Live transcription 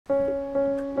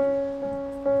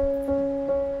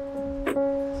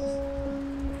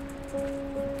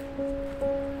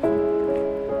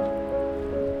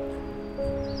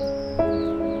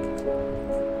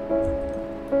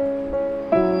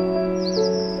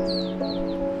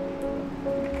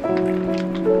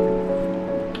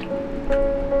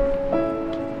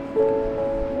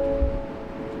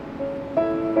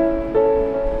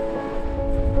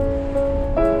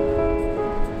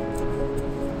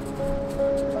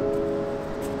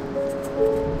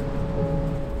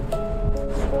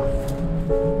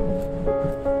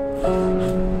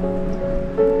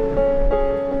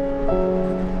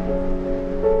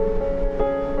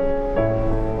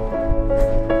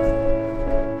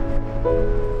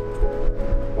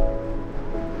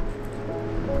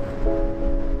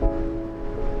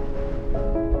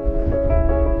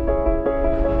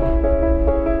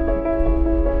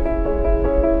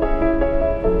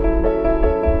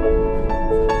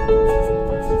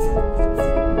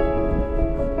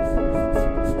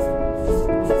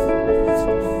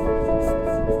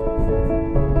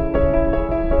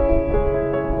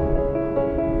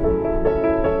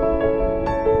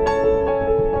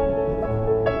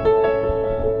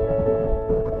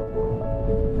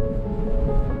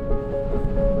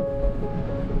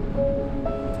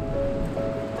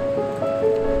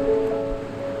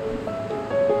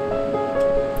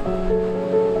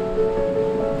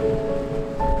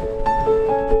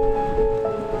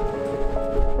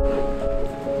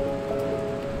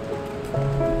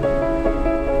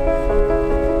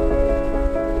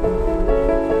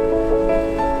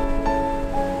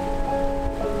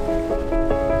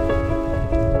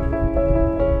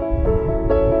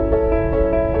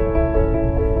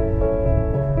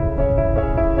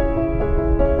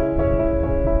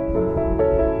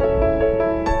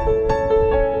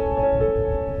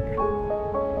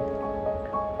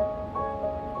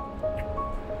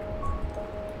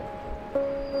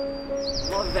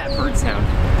Love that bird sound.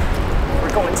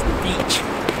 We're going to the beach.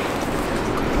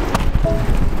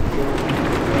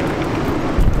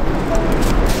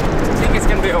 I think it's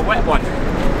gonna be a wet one.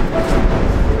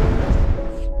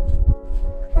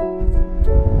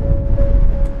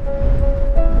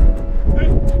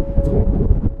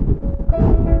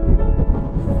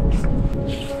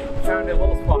 Found a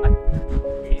little spot.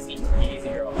 Easy, easy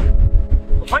girl.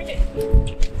 We'll find it.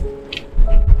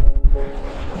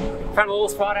 Found a little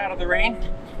spot out of the rain.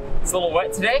 It's a little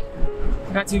wet today.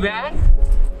 Not too bad.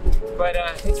 But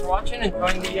thanks for watching and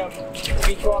joining the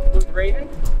beach walk with Raven.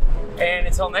 And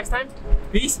until next time,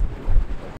 peace.